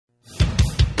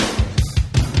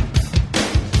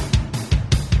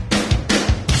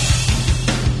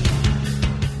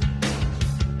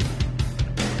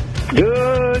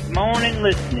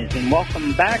afternoon, listeners, and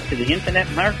welcome back to the Internet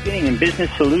Marketing and Business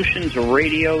Solutions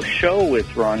Radio Show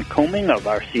with Ron Couming of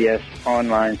RCS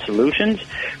Online Solutions,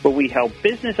 where we help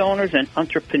business owners and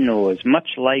entrepreneurs, much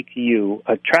like you,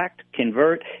 attract,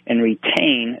 convert, and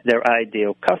retain their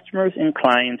ideal customers and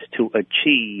clients to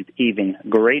achieve even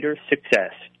greater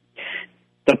success.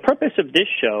 The purpose of this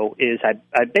show is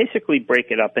I basically break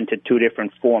it up into two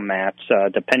different formats,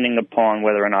 depending upon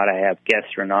whether or not I have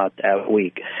guests or not that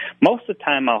week. Most of the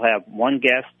time I'll have one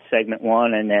guest, segment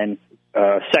one, and then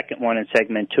second one in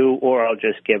segment two, or I'll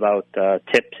just give out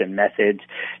tips and methods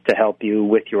to help you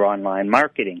with your online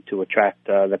marketing to attract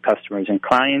the customers and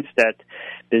clients that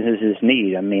businesses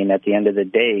need. I mean, at the end of the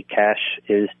day, cash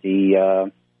is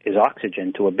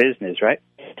oxygen to a business, right?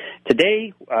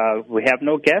 Today, we have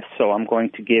no guests, so I'm going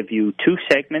to give you two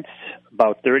segments,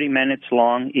 about 30 minutes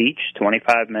long each,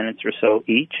 25 minutes or so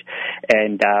each,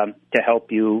 and to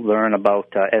help you learn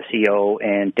about SEO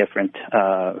and different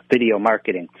video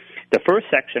marketing. The first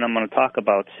section, I'm going to talk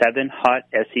about 7 hot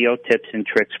SEO tips and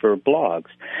tricks for blogs.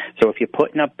 So if you're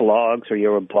putting up blogs or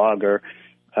you're a blogger,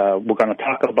 we're going to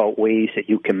talk about ways that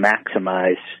you can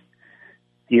maximize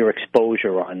your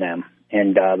exposure on them.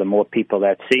 And the more people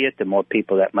that see it, the more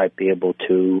people that might be able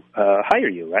to hire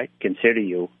you, right, consider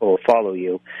you or follow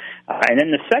you. And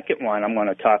then the second one, I'm going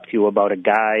to talk to you about a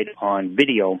guide on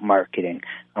video marketing.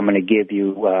 I'm going to give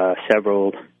you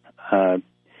several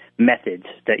methods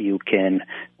that you can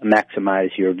maximize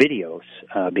your videos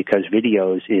because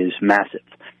videos is massive.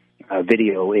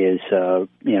 Video is,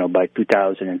 by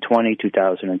 2020,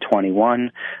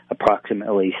 2021,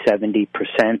 approximately 70%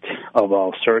 of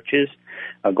all searches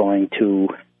are going to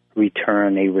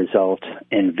return a result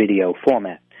in video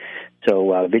format.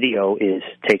 So video is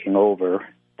taking over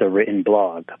the written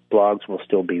blog. Blogs will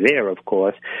still be there, of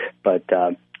course, but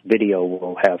video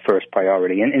will have first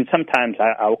priority. And sometimes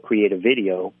I'll create a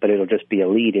video, but it'll just be a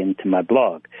lead-in to my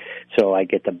blog. So I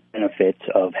get the benefits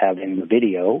of having the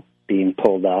video being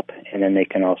pulled up, and then they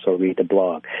can also read the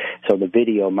blog. So the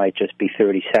video might just be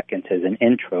 30 seconds as an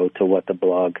intro to what the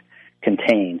blog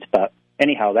contains. But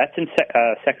anyhow, that's in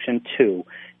section 2,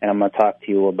 and I'm going to talk to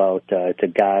you about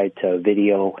the guide to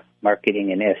video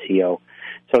marketing and SEO.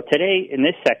 So today, in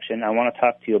this section, I want to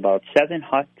talk to you about 7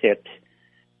 hot tips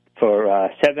for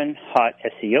 7 hot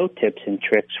SEO tips and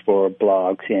tricks for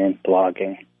blogs and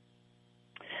blogging.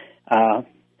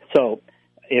 So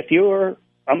if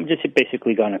I'm just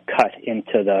basically going to cut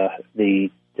into the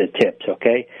tips,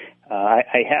 okay?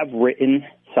 I have written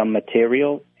some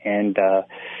material, and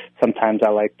sometimes I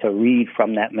like to read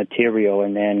from that material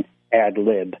and then ad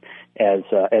lib as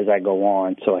I go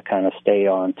on, so I kind of stay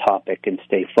on topic and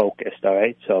stay focused, all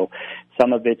right? So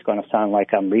some of it's going to sound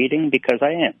like I'm reading because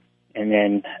I am. And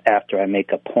then after I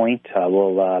make a point, I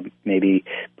will maybe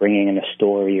bring in a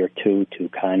story or two to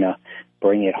kind of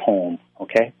bring it home,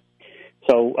 okay?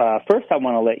 So first I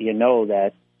want to let you know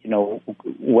that,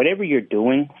 whatever you're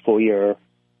doing for your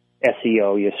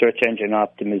SEO, your search engine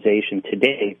optimization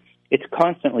today, it's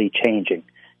constantly changing.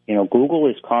 Google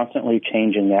is constantly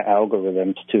changing their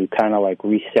algorithms to kind of like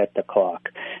reset the clock.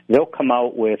 They'll come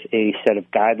out with a set of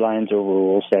guidelines or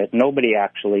rules that nobody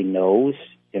actually knows.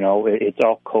 It's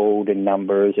all code and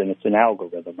numbers, and it's an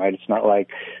algorithm, right? It's not like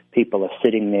people are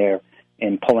sitting there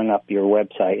and pulling up your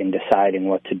website and deciding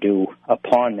what to do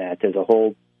upon that. There's a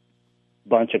whole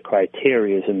bunch of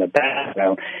criteria in the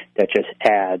background that just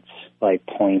adds like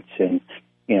points, and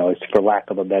it's, for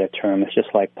lack of a better term, it's just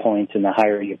like points, and the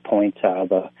higher your points are,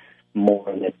 the more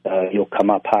that you'll come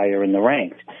up higher in the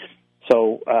ranks.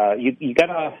 So you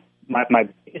gotta. My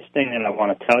biggest thing that I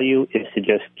want to tell you is to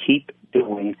just keep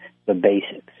doing the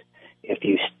basics. If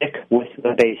you stick with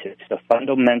the basics, the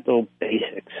fundamental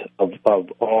basics of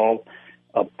all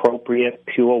appropriate,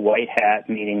 pure white hat,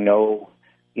 meaning no,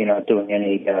 doing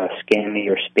any scammy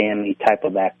or spammy type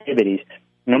of activities,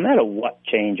 no matter what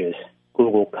changes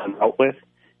Google come out with,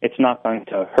 it's not going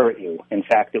to hurt you. In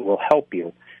fact, it will help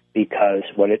you, because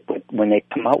when they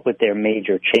come out with their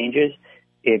major changes,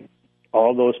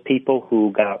 all those people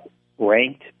who got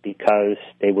ranked because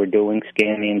they were doing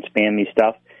scammy and spammy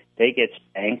stuff, they get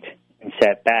spanked and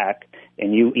set back,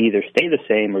 and you either stay the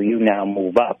same or you now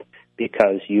move up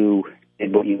because you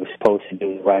did what you were supposed to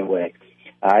do the right way.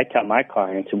 I tell my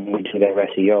clients when we do their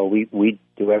SEO, we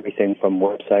do everything from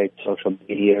websites, social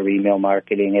media, email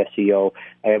marketing, SEO.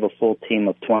 I have a full team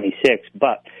of 26,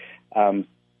 but I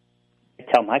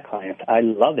tell my clients I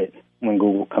love it when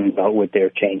Google comes out with their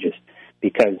changes,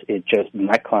 because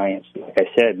my clients, like I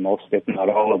said, most, if not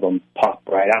all of them, pop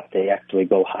right up. They actually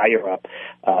go higher up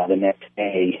the next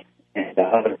day, and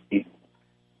other people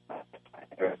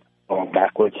are going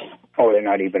backwards, or they're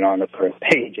not even on the first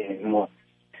page anymore.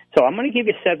 So I'm going to give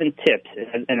you 7 tips,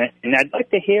 and I'd like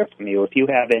to hear from you if you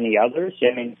have any others.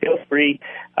 I mean, feel free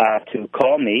to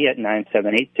call me at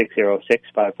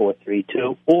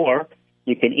 978-606-5432, or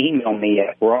you can email me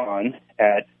at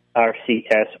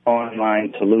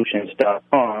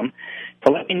ron@rcsonlinesolutions.com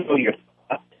to let me know your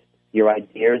thoughts, your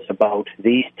ideas about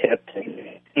these tips and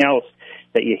anything else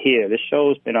that you hear. This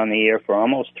show's been on the air for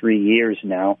almost 3 years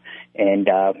now, and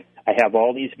I have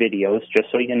all these videos.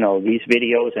 Just so you know, these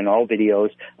videos and all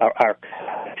videos are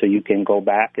archived, so you can go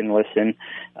back and listen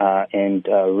and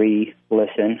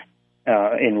re-listen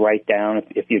and write down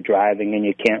if you're driving and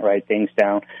you can't write things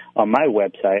down on my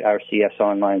website,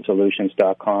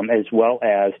 rcsonlinesolutions.com, as well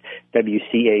as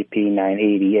WCAP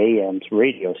 980 AM's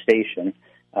radio station,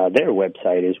 their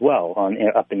website as well,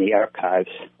 up in the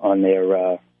archives on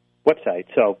their website.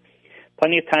 So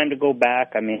plenty of time to go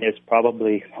back. I mean, there's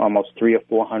probably almost 300 or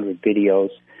 400 videos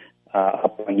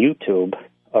up on YouTube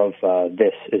of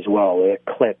this as well. They're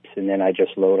clips, and then I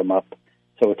just load them up.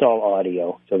 So it's all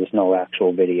audio, so there's no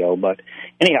actual video. But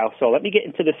anyhow, so let me get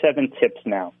into the 7 tips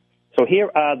now. So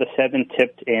here are the 7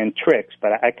 tips and tricks,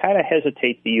 but I kind of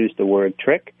hesitate to use the word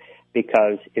trick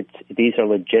because these are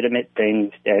legitimate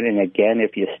things. And again,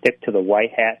 if you stick to the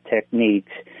white hat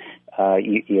techniques,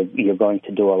 you're going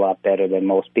to do a lot better than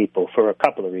most people for a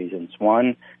couple of reasons.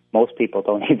 One, most people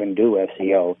don't even do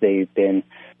SEO. They've been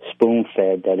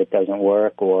spoon-fed that it doesn't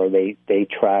work, or they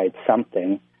tried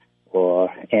something, or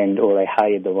they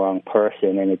hired the wrong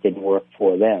person and it didn't work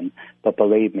for them. But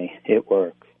believe me, it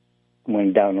works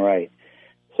when done right.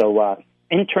 So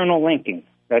internal linking,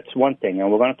 that's one thing.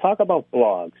 And we're going to talk about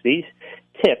blogs. These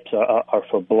tips are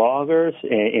for bloggers,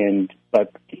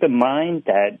 but keep in mind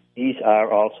that these are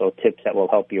also tips that will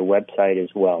help your website as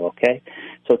well, okay?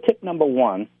 So tip number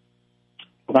 1,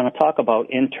 we're going to talk about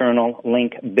internal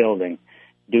link building.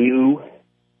 Do you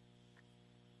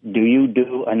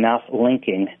do enough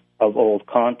linking of old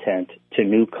content to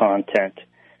new content?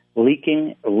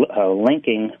 Linking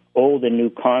old and new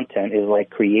content is like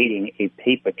creating a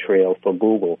paper trail for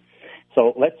Google.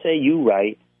 So let's say you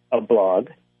write a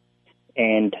blog,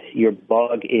 and your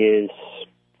blog is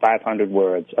 500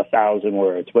 words, 1,000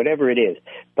 words, whatever it is.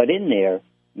 But in there,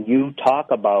 you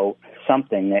talk about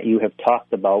something that you have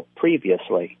talked about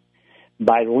previously.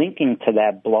 By linking to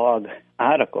that blog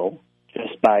article,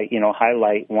 just by,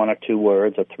 highlight 1 or 2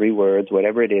 words or 3 words,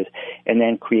 whatever it is, and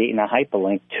then creating a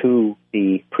hyperlink to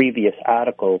the previous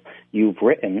article you've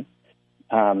written,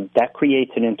 that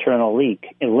creates an internal link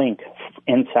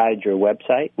inside your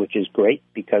website, which is great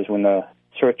because when the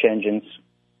search engines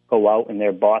go out and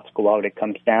their bots go out, it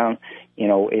comes down,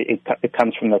 it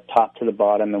comes from the top to the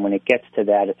bottom, and when it gets to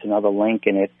that, it's another link,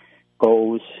 and it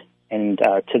goes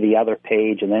to the other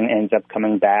page and then ends up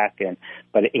coming back.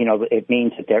 But it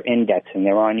means that they're indexing,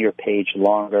 they're on your page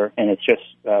longer, and it's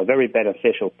just very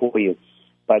beneficial for you.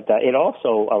 But it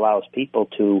also allows people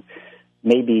to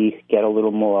maybe get a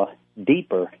little more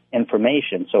deeper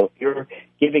information. So if you're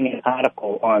giving an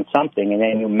article on something and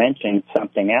then you mention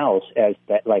something else as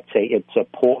that, like say it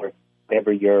supports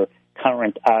whatever your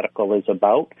current article is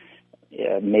about,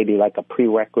 maybe like a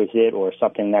prerequisite or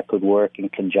something that could work in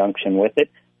conjunction with it,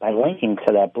 by linking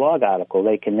to that blog article,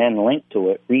 they can then link to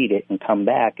it, read it, and come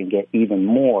back and get even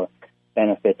more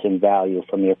benefits and value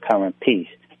from your current piece.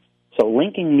 So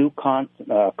linking new content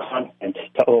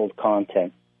to old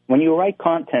content. When you write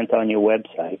content on your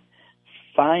website,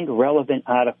 find relevant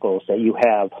articles that you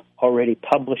have already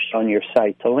published on your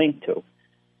site to link to.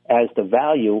 As the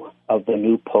value of the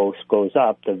new post goes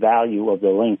up, the value of the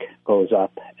link goes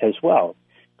up as well,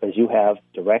 because you have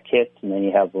direct hits and then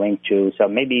you have link juice. So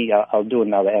maybe I'll do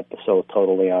another episode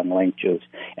totally on link juice,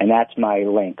 and that's my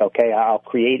link, okay? I'll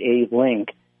create a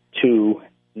link to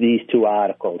these 2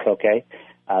 articles, okay?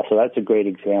 So that's a great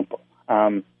example.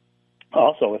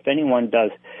 Also, if anyone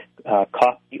does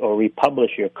copy or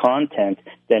republish your content,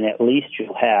 then at least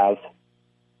you'll have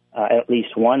at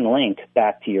least one link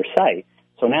back to your site.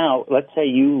 So now, let's say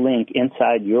you link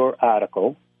inside your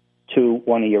article to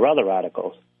one of your other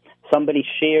articles. Somebody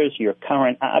shares your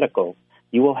current article,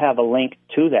 you will have a link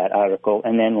to that article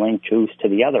and then link juice to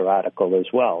the other article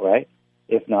as well, right?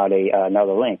 If not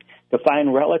another link. To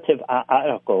find relative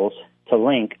articles to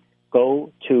link,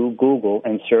 go to Google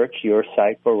and search your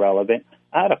site for relevant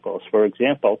articles. For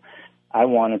example, I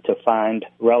wanted to find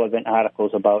relevant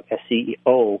articles about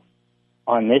SEO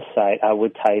on this site. I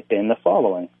would type in the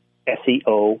following: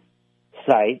 SEO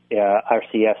site,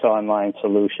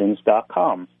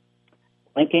 rcsonlinesolutions.com.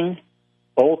 Linking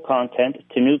old content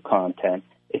to new content.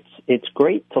 It's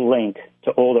great to link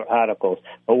to older articles,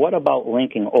 but what about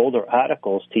linking older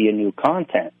articles to your new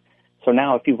content? So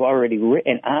now if you've already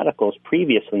written articles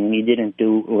previously and you didn't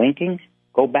do linking,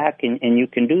 go back and you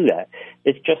can do that.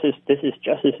 This is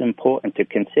just as important to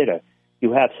consider.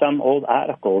 You have some old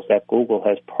articles that Google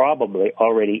has probably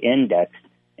already indexed,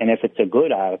 and if it's a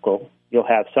good article, you'll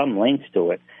have some links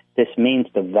to it. This means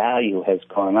the value has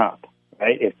gone up,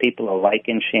 right? If people are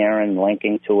liking, sharing,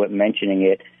 linking to it, mentioning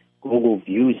it, Google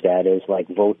views that as like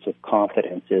votes of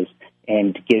confidence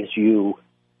and gives you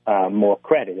more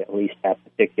credit, at least that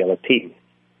particular piece.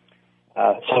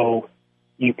 So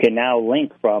you can now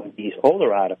link from these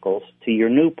older articles to your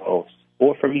new posts,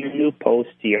 or from your new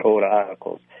posts to your older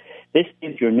articles. This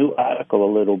gives your new article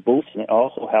a little boost, and it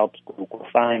also helps Google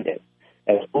find it.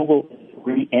 As Google is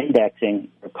re-indexing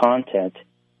your content,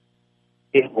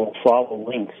 it will follow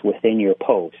links within your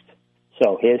post.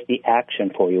 So here's the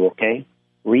action for you, okay?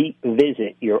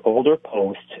 Revisit your older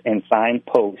posts and find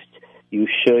posts you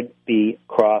should be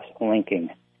cross-linking.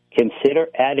 Consider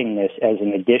adding this as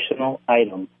an additional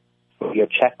item for your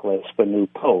checklist for new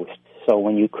posts. So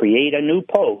when you create a new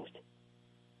post,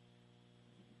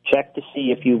 check to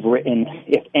see if you've written,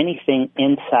 if anything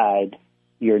inside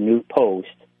your new post,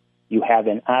 you have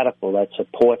an article that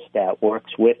supports that,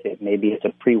 works with it. Maybe it's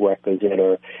a prerequisite,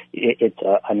 or it's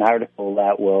an article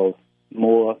that will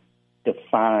more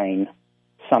define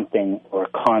something or a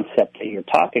concept that you're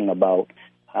talking about,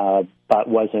 but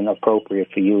wasn't appropriate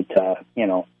for you to,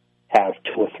 have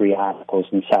 2 or 3 articles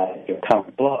inside your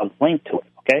current blog linked to it,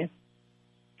 okay?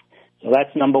 So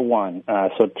that's number one.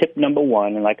 So tip number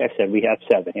one, and like I said, we have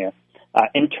 7 here,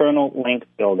 internal link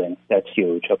building. That's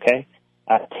huge, okay?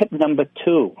 Tip number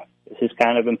 2, this is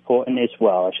kind of important as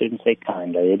well. I shouldn't say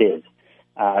kind of, it is.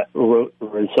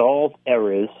 Resolve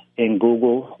errors in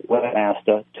Google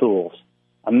Webmaster Tools.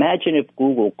 Imagine if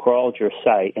Google crawled your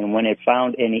site and when it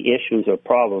found any issues or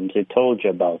problems, it told you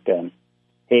about them.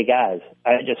 Hey, guys,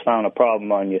 I just found a problem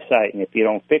on your site, and if you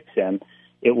don't fix them,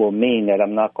 it will mean that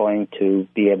I'm not going to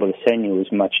be able to send you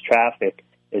as much traffic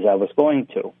as I was going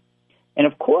to. And,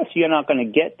 of course, you're not going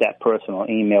to get that personal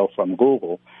email from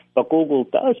Google, but Google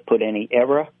does put any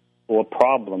error or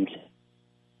problems.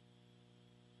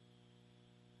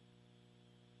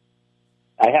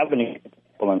 I have an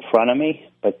example in front of me,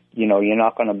 but, you're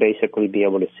not going to basically be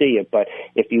able to see it. But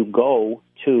if you go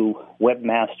to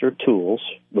Webmaster Tools,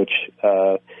 which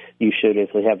you should if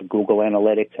you have Google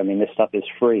Analytics, I mean, this stuff is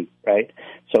free, right?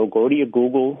 So go to your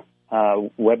Google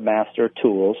Webmaster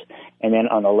Tools, and then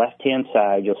on the left-hand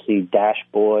side, you'll see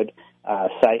Dashboard,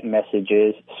 Site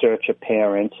Messages, Search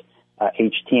Appearance,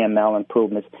 HTML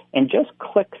Improvements, and just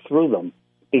click through them,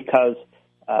 because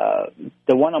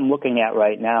the one I'm looking at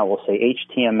right now will say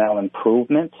HTML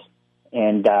Improvements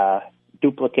and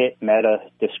Duplicate Meta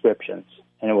Descriptions.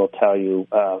 And it will tell you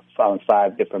on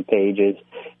 5 different pages,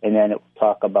 and then it will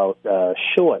talk about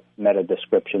short meta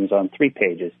descriptions on 3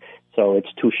 pages. So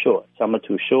it's too short. Some are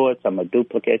too short, some are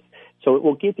duplicates. So it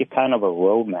will give you kind of a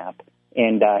roadmap.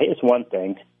 And here's one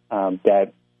thing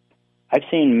that I've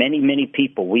seen many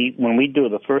people. When we do,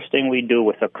 the first thing we do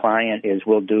with a client is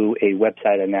we'll do a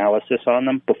website analysis on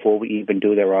them before we even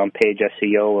do their on-page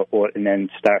SEO and then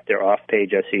start their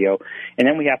off-page SEO. And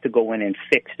then we have to go in and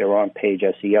fix their on-page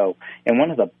SEO. And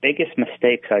one of the biggest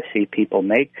mistakes I see people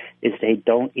make is they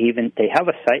have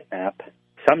a sitemap.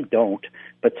 Some don't,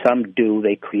 but some do.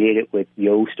 They create it with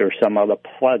Yoast or some other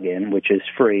plugin, which is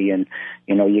free, and,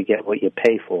 you get what you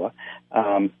pay for.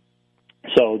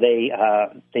 So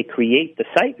they create the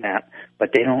sitemap,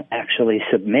 but they don't actually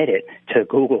submit it to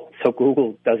Google. So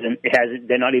Google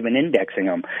they're not even indexing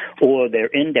them, or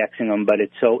they're indexing them, but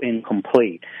it's so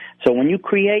incomplete. So when you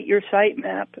create your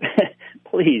sitemap,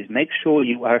 please make sure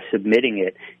you are submitting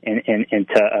it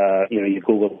into your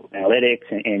Google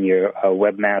Analytics and your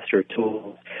Webmaster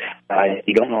tools. If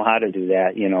you don't know how to do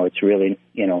that, it's really,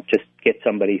 just get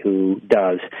somebody who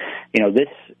does.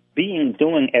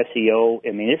 Doing SEO,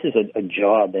 I mean, this is a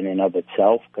job in and of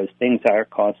itself, because things are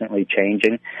constantly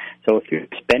changing. So if you're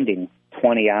spending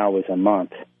 20 hours a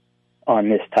month on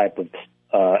this type of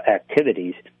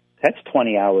activities, that's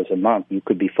 20 hours a month you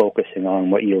could be focusing on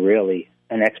what you're really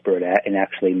an expert at and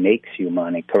actually makes you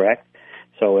money, correct?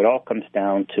 So it all comes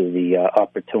down to the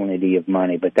opportunity of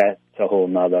money, but that's a whole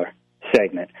nother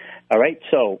segment. All right,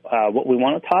 so what we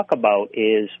want to talk about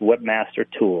is Webmaster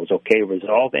Tools, okay?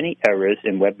 Resolve any errors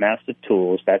in Webmaster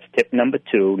Tools. That's tip number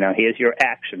 2. Now, here's your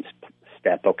action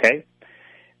step, okay?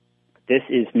 This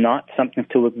is not something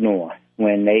to ignore.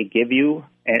 When they give you,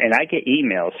 and I get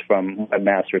emails from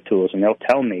Webmaster Tools, and they'll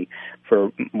tell me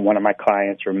for one of my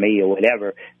clients or me or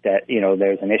whatever that,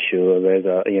 there's an issue or there's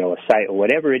a site or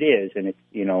whatever it is, and it's,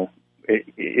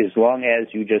 as long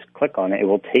as you just click on it, it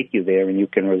will take you there and you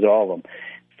can resolve them.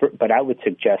 but I would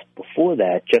suggest before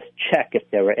that, just check if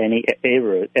there are any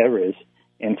errors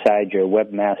inside your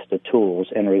Webmaster tools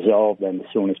and resolve them as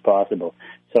soon as possible.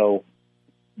 So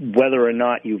whether or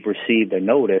not you've received a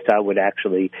notice, I would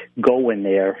actually go in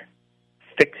there,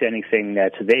 fix anything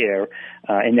that's there,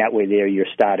 and that way there you're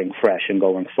starting fresh. And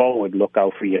going forward, look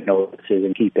out for your notices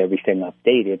and keep everything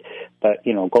updated. But,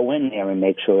 go in there and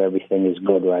make sure everything is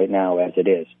good right now as it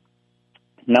is.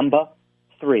 Number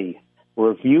 3,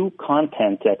 review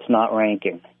content that's not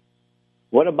ranking.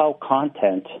 What about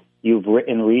content you've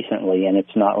written recently and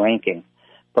it's not ranking?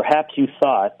 Perhaps you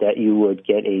thought that you would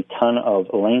get a ton of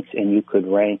links and you could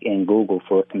rank in Google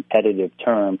for a competitive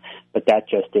term, but that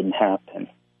just didn't happen.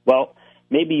 Well,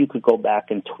 maybe you could go back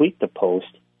and tweak the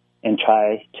post and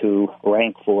try to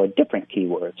rank for different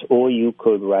keywords. Or you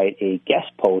could write a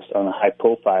guest post on a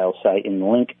high-profile site and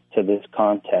link to this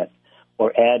content,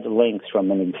 or add links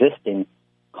from an existing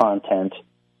content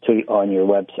on your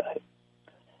website.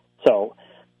 So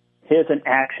here's an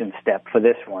action step for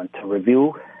this one. To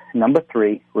review, number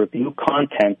 3, review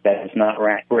content that is not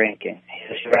ranking.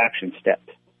 Here's your action step.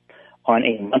 On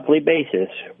a monthly basis,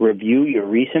 review your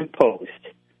recent posts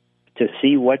to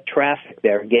see what traffic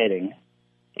they're getting.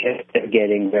 If they're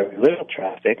getting very little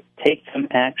traffic, take some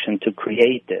action to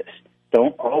create this.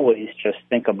 Don't always just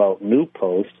think about new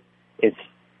posts.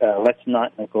 Let's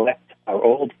not neglect our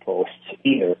old posts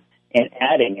either. And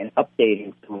adding and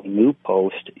updating to a new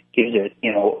post gives it,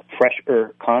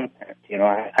 fresher content.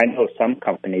 I know some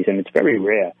companies, and it's very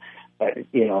rare, but,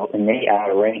 and they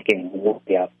are ranking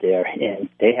way up there, and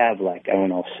they have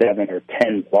 7 or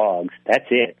 10 blogs. That's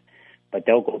it. But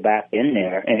they'll go back in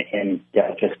there and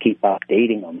they'll just keep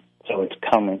updating them. So it's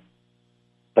coming.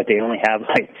 But they only have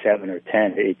 7 or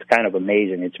 10. It's kind of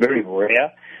amazing. It's very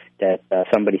rare that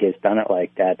somebody has done it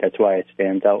like that. That's why it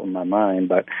stands out in my mind.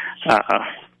 But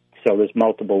so there's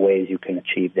multiple ways you can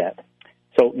achieve that.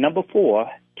 So number 4,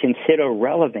 consider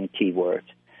relevant keywords.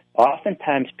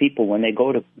 Oftentimes people, when they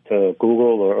go to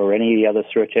Google or any of the other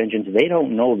search engines, they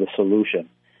don't know the solution.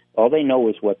 All they know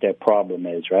is what their problem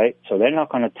is, right? So they're not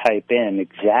going to type in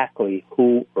exactly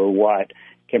who or what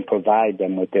can provide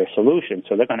them with their solution.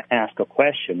 So they're going to ask a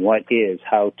question, what is,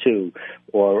 how to,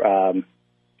 or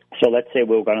so let's say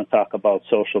we're going to talk about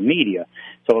social media.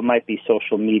 So it might be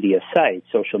social media sites,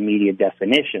 social media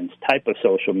definitions, type of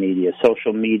social media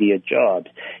jobs,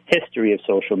 history of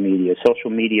social media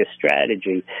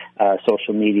strategy,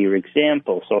 social media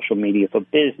example, social media for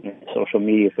business, social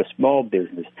media for small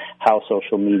business, how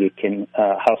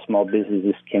small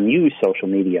businesses can use social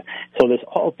media. So there's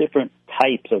all different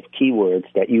types of keywords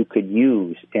that you could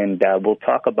use, and we'll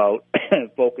talk about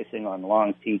focusing on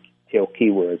long tail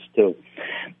keywords too.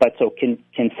 But so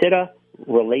consider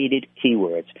related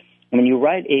keywords. When you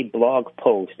write a blog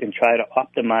post and try to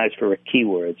optimize for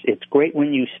keywords, it's great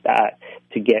when you start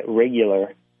to get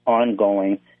regular,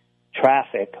 ongoing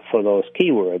traffic for those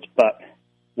keywords. But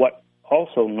what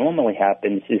also normally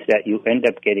happens is that you end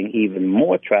up getting even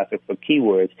more traffic for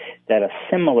keywords that are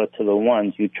similar to the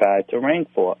ones you tried to rank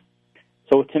for.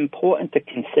 So it's important to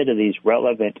consider these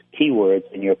relevant keywords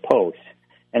in your posts.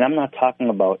 And I'm not talking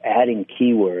about adding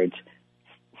keywords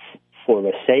for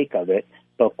the sake of it,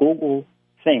 but Google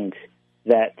thinks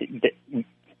that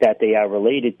they are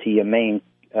related to your main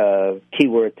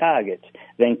keyword targets.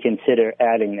 Then consider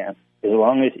adding them as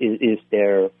long as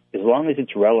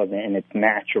it's relevant and it's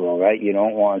natural, right? You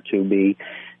don't want to be,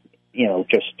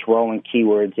 just throwing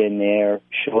keywords in there,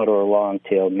 short or long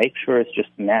tail. Make sure it's just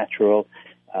natural.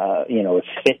 It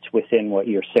fits within what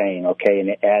you're saying, okay, and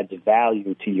it adds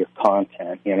value to your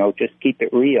content. Just keep it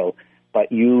real,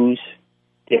 but use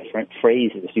different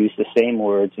phrases. Use the same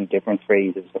words in different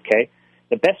phrases, okay?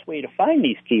 The best way to find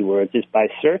these keywords is by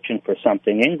searching for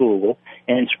something in Google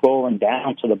and scrolling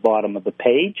down to the bottom of the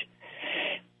page,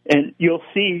 and you'll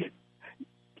see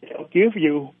it'll give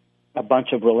you a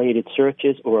bunch of related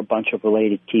searches or a bunch of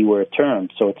related keyword terms.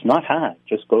 So it's not hard.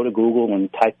 Just go to Google and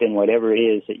type in whatever it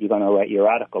is that you're going to write your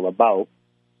article about,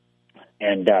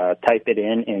 and type it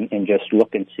in and just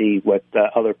look and see what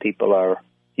other people are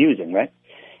using, right?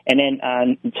 And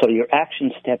then, so your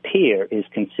action step here is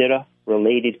consider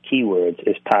related keywords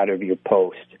as part of your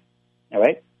post, all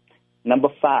right?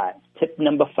 Tip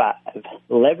number 5,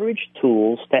 leverage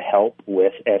tools to help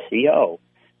with SEO.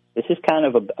 This is kind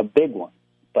of a big one.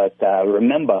 But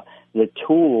remember, the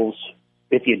tools,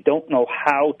 if you don't know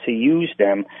how to use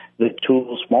them, the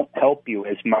tools won't help you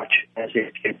as much as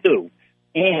if you do.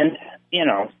 And,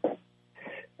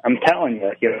 I'm telling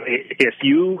you, if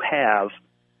you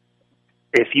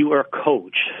are a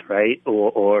coach, right,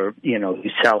 or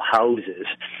you sell houses,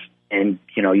 and,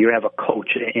 you have a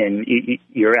coach, and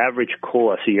your average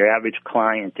course, or your average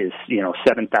client is,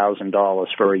 $7,000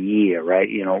 for a year, right?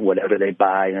 Whatever they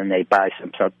buy, and they buy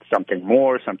something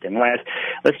more, something less.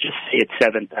 Let's just say it's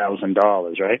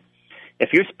 $7,000, right? If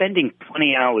you're spending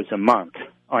 20 hours a month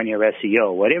on your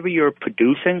SEO, whatever you're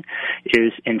producing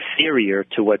is inferior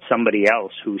to what somebody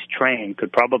else who's trained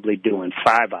could probably do in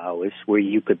 5 hours, where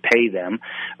you could pay them,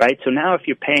 right? So now if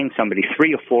you're paying somebody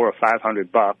 $300 or $400 or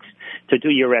 $500 to do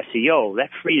your SEO, that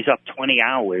frees up 20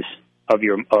 hours of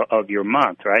your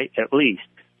month, right, at least,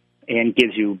 and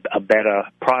gives you a better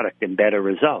product and better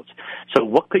results. So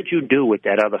what could you do with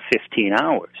that other 15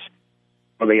 hours?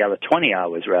 Or the other 20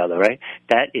 hours, rather, right?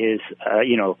 That is,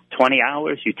 20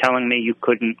 hours. You're telling me you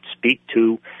couldn't speak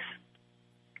to,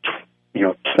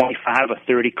 25 or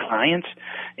 30 clients?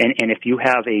 And if you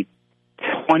have a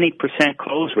 20%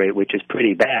 close rate, which is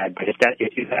pretty bad, but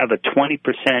if you have a 20%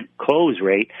 close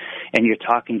rate and you're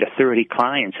talking to 30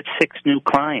 clients, it's 6 new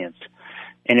clients.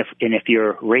 And if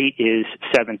your rate is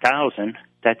 $7,000,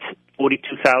 that's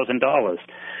 $42,000.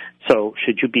 So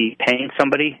should you be paying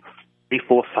somebody $300,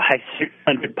 $400,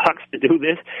 $500, $600 to do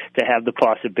this, to have the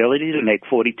possibility to make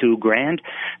 $42,000?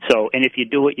 So, and if you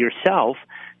do it yourself,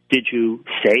 did you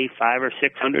save $500 or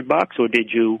 $600, or did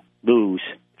you lose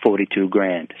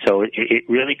 $42,000? So it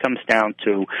really comes down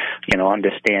to,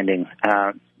 understanding,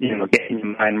 getting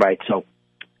your mind right. So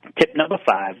tip number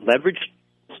 5, leverage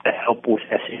to help with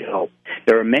SEO.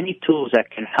 There are many tools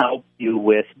that can help you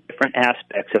with different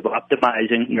aspects of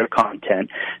optimizing your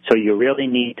content, so you really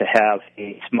need to have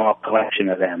a small collection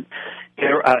of them.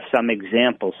 Here are some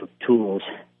examples of tools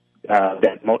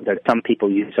that some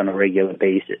people use on a regular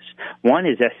basis. One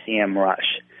is SEMrush.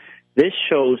 This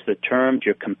shows the terms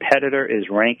your competitor is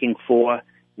ranking for,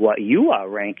 what you are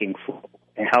ranking for,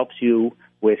 and helps you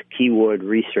with keyword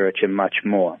research and much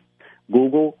more.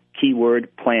 Google Keyword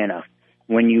Planner.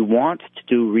 When you want to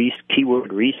do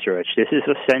keyword research, this is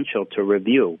essential to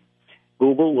review.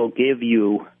 Google will give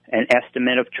you an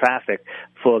estimate of traffic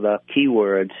for the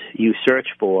keywords you search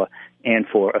for and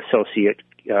for associated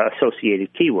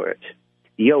keywords.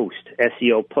 Yoast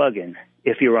SEO plugin.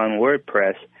 If you're on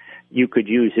WordPress, you could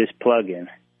use this plugin.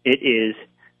 It is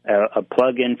a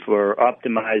plugin for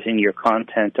optimizing your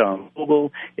content on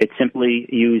Google. It's simple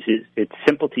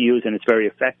to use and it's very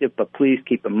effective, but please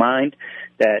keep in mind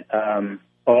that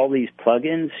all these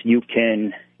plugins, you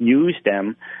can use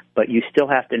them, but you still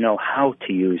have to know how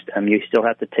to use them. You still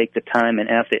have to take the time and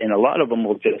effort, and a lot of them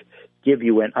will just give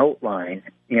you an outline,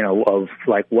 of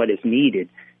like what is needed.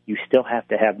 You still have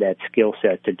to have that skill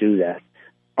set to do that.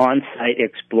 On-Site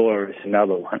Explorer is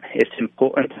another one. It's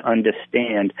important to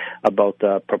understand about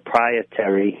the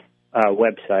proprietary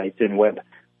websites and web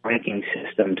ranking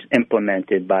systems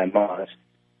implemented by Moz.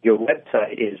 Your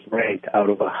website is ranked out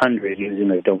of 100 using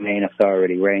the domain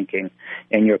authority ranking,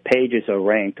 and your pages are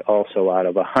ranked also out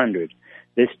of 100.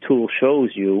 This tool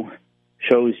shows you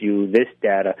this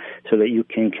data so that you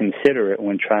can consider it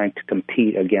when trying to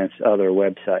compete against other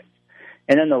websites.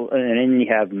 And then you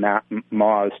have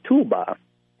Moz Toolbar.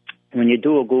 When you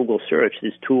do a Google search,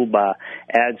 this toolbar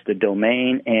adds the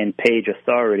domain and page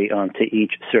authority onto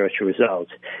each search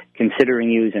results. Considering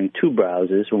using 2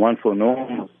 browsers, one for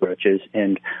normal searches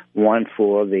and one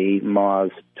for the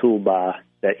Moz toolbar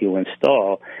that you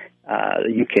install,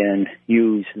 you can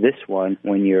use this one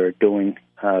when you're doing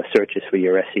searches for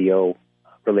your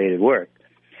SEO-related work.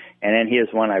 And then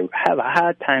here's one I have a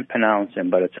hard time pronouncing,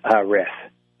 but it's Ahrefs,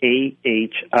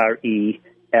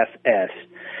 Ahrefs.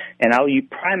 And I'll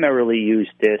primarily use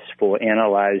this for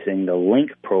analyzing the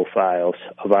link profiles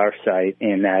of our site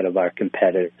and that of our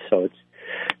competitors. So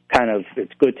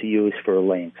it's good to use for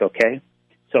links, okay?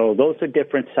 So those are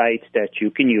different sites that you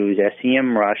can use: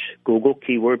 SEMrush, Google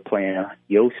Keyword Planner,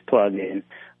 Yoast plugin,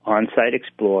 On-Site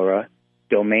Explorer,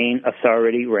 Domain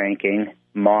Authority Ranking,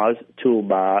 Moz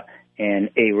Toolbar, and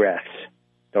Ahrefs.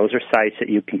 Those are sites that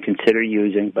you can consider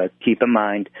using, but keep in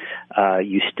mind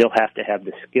you still have to have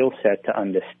the skill set to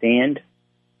understand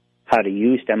how to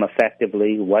use them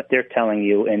effectively, what they're telling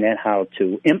you, and then how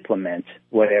to implement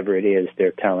whatever it is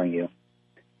they're telling you.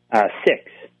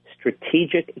 6,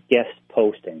 strategic guest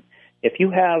posting. If you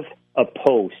have a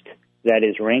post that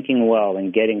is ranking well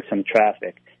and getting some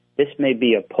traffic, this may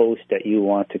be a post that you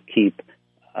want to keep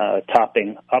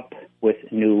topping up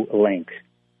with new links.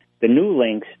 The new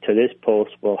links to this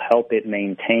post will help it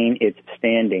maintain its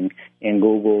standing in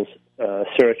Google's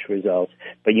search results,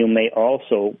 but it may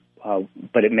also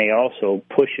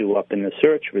push you up in the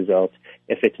search results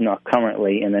if it's not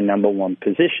currently in the number 1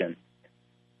 position.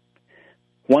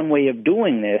 One way of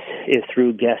doing this is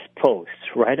through guest posts.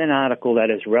 Write an article that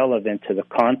is relevant to the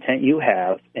content you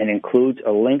have and includes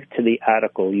a link to the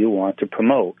article you want to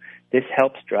promote. This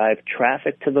helps drive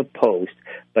traffic to the post,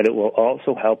 but it will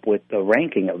also help with the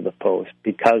ranking of the post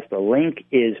because the link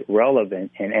is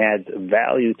relevant and adds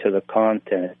value to the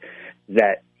content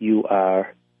that you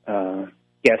are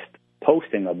guest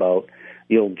posting about.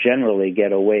 You'll generally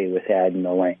get away with adding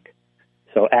the link.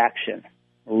 So action.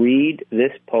 Read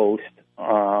this post.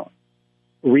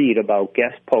 Read about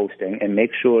guest posting and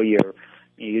make sure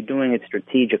you're doing it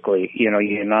strategically.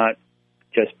 You're not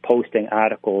just posting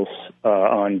articles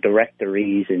on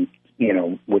directories and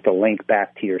with a link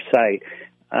back to your site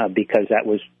because that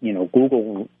was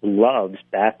Google loves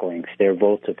backlinks. Their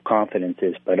votes of confidence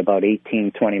is, but about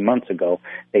 18, 20 months ago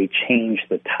they changed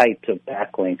the types of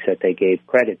backlinks that they gave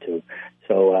credit to.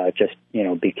 So just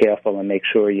be careful and make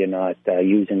sure you're not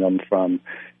using them from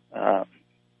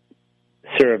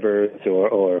servers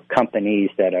or companies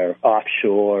that are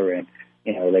offshore and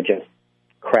they're just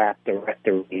crap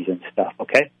directories and stuff.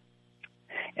 Okay,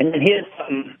 and then here's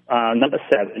number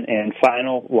 7 and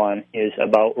final one is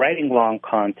about writing long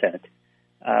content.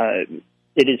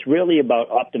 It is really about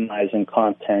optimizing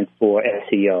content for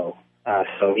SEO.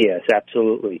 So yes,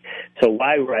 absolutely. So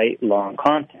why write long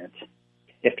content?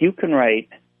 If you can write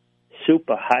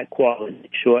super high quality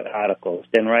short articles,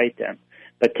 then write them.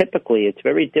 But typically, it's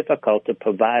very difficult to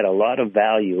provide a lot of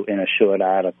value in a short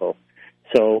article.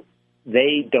 So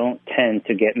they don't tend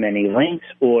to get many links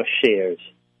or shares.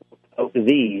 Without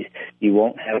these, you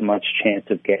won't have much chance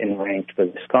of getting ranked for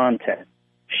this content.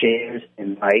 Shares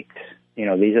and likes,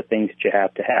 these are things that you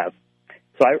have to have.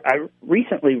 So I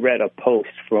recently read a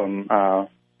post from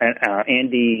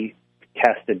Andy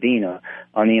Castadina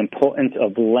on the importance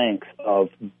of length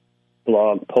of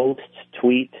blog posts,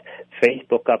 tweets,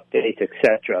 Facebook updates,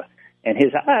 etc. In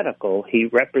his article, he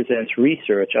represents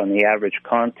research on the average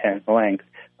content length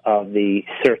of the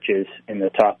searches in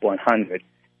the top 100,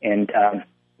 and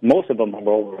most of them are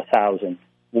over 1,000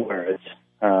 words.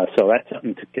 So that's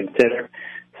something to consider.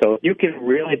 So if you can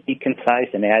really be concise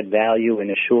and add value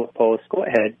in a short post, go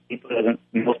ahead.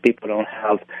 Most people don't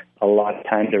have a lot of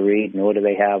time to read, nor do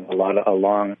they have a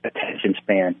long attention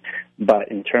span. But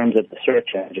in terms of the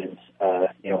search engines,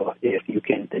 if you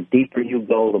can, the deeper you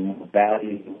go, the more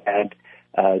value you add,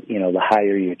 the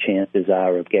higher your chances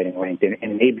are of getting ranked.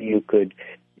 And maybe you could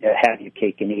have your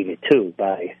cake and eat it too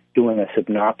by doing a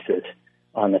synopsis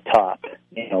on the top,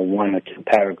 1 or 2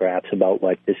 paragraphs about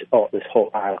what this whole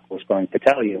article is going to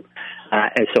tell you,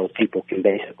 and so people can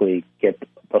basically get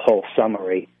the whole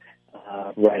summary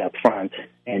right up front,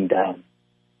 and then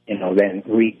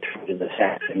read through the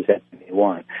sections that they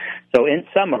want. So, in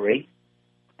summary,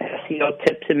 SEO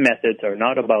tips and methods are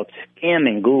not about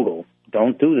scamming Google.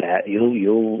 Don't do that.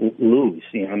 You'll lose.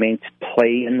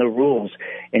 Play in the rules,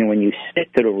 and when you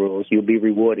stick to the rules, you'll be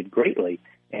rewarded greatly.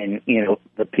 And,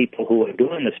 the people who are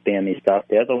doing the spammy stuff,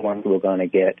 they're the ones who are going to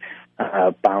get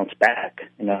bounced back.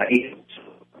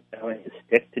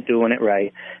 Stick to doing it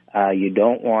right. You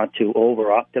don't want to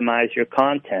over-optimize your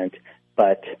content,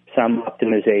 but some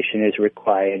optimization is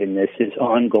required, and this is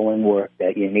ongoing work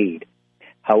that you need.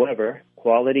 However,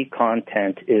 quality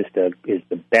content is the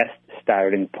best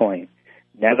starting point.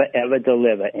 Never, ever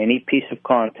deliver any piece of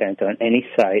content on any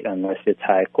site unless it's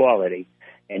high quality.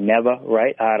 And never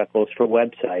write articles for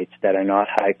websites that are not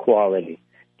high quality.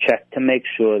 Check to make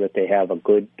sure that they have a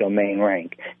good domain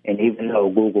rank. And even though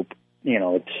Google, they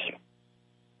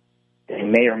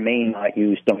may or may not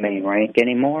use domain rank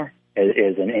anymore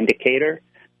as an indicator,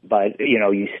 but,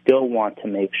 you still want to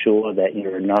make sure that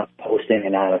you're not posting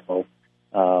an article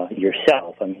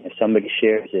yourself. If somebody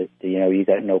shares it, you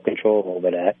got no control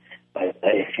over that. But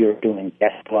if you're doing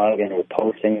guest blogging or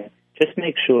posting it, just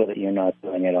make sure that you're not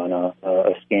doing it on a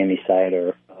scammy site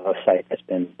or a site that's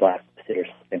been blacklisted or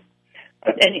something.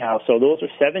 But anyhow, so those are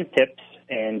 7 tips.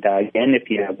 And again, if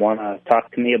you want to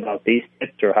talk to me about these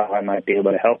tips or how I might be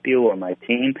able to help you or my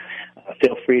team,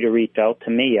 feel free to reach out to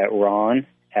me at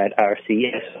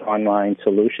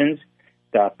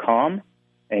ron@rcsonlinesolutions.com.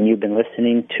 And you've been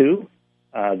listening to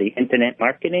the Internet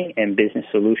Marketing and Business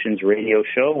Solutions radio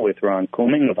show with Ron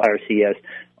Couming of RCS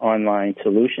Online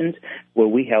Solutions, where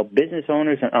we help business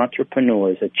owners and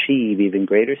entrepreneurs achieve even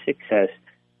greater success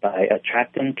by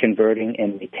attracting, converting,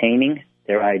 and retaining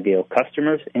their ideal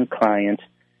customers and clients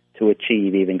to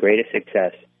achieve even greater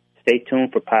success. Stay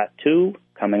tuned for part 2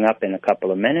 coming up in a couple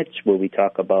of minutes, where we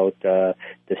talk about the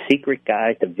secret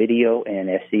guide to video and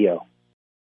SEO.